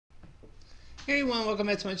Hey everyone, welcome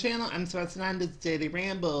back to my channel. I'm Sebastian, and it's Daily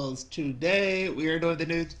Rambles. Today we are doing the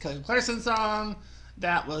new Clarkson song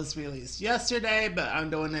that was released yesterday, but I'm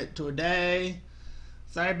doing it today.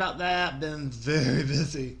 Sorry about that, been very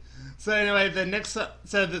busy. So anyway,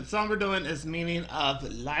 the song we're doing is Meaning of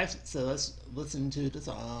Life, so let's listen to the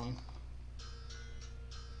song.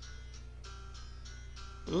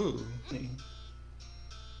 Ooh.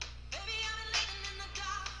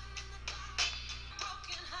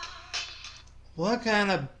 What kind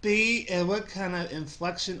of beat and what kind of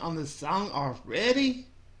inflection on the song already?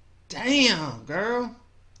 Damn, girl.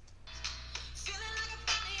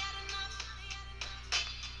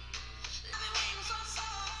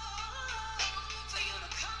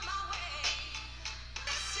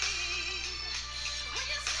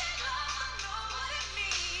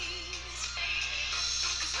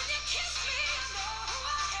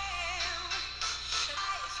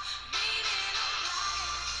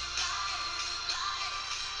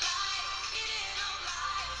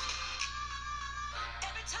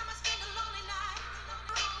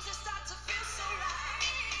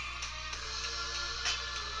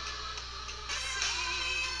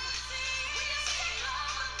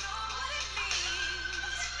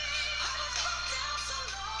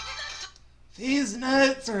 These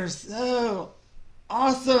notes are so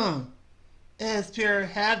awesome. It's pure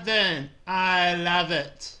heaven. I love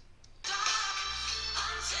it.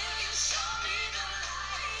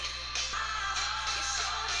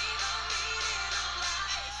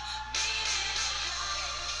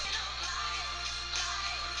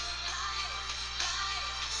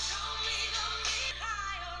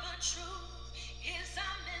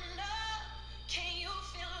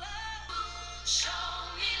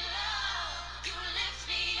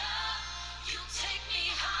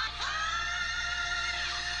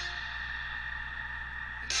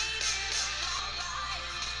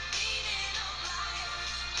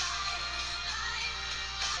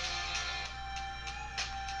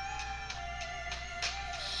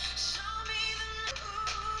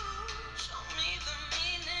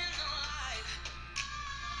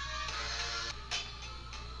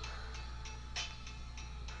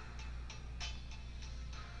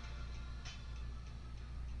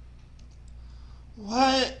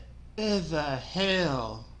 What in the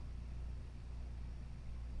hell?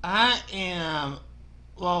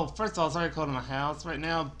 Well, first of all, sorry cold in my house right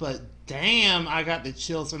now, but damn, I got the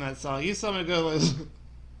chills from that song. You saw me go like,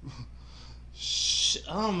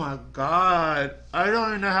 oh my god. I don't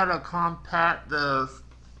even know how to compact this.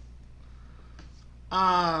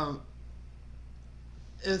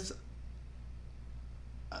 It's,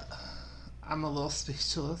 I'm a little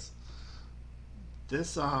speechless.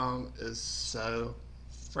 This song is so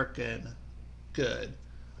freaking good.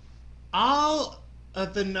 All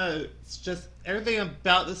of the notes, just everything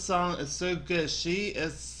about the song is so good. She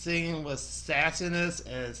is singing with sassiness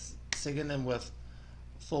and singing them with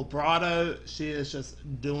full vibrato. She is just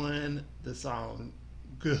doing the song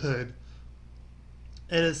good.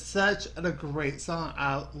 It is such a great song.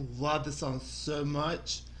 I love the song so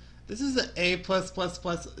much. This is an A+++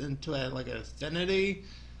 into a like an infinity.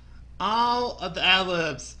 All of the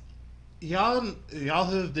ad-libs, y'all who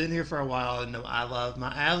have been here for a while know I love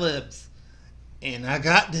my ad-libs, and I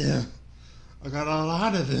got them. I got a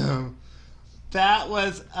lot of them. That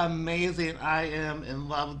was amazing. I am in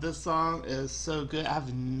love with this song. It is so good. I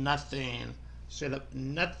have nothing, straight up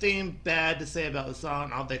nothing bad to say about the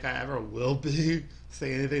song. I don't think I ever will be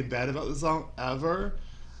saying anything bad about the song ever.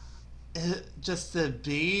 Just the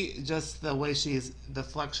beat, just the way the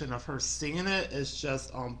flexion of her singing it is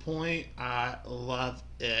just on point. I love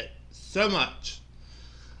it so much.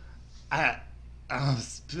 Oh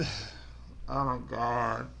my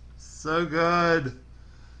god, so good.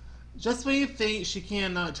 Just when you think she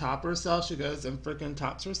cannot top herself, she goes and freaking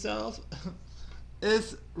tops herself.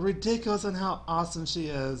 It's ridiculous on how awesome she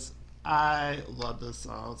is. I love this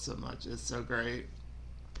song so much. It's so great.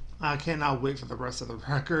 I cannot wait for the rest of the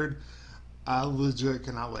record. I legit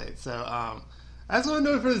cannot wait. So, that's what I'm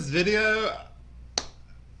doing for this video.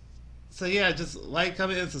 So yeah, just like,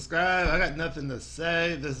 comment, and subscribe. I got nothing to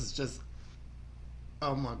say. This is just,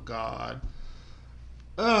 oh my god.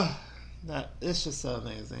 Ugh, it's just so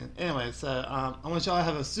amazing. Anyway, so I want y'all to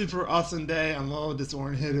have a super awesome day. I'm a little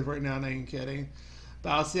disoriented right now, and I ain't kidding. But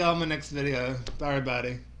I'll see y'all in my next video. Bye,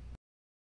 everybody.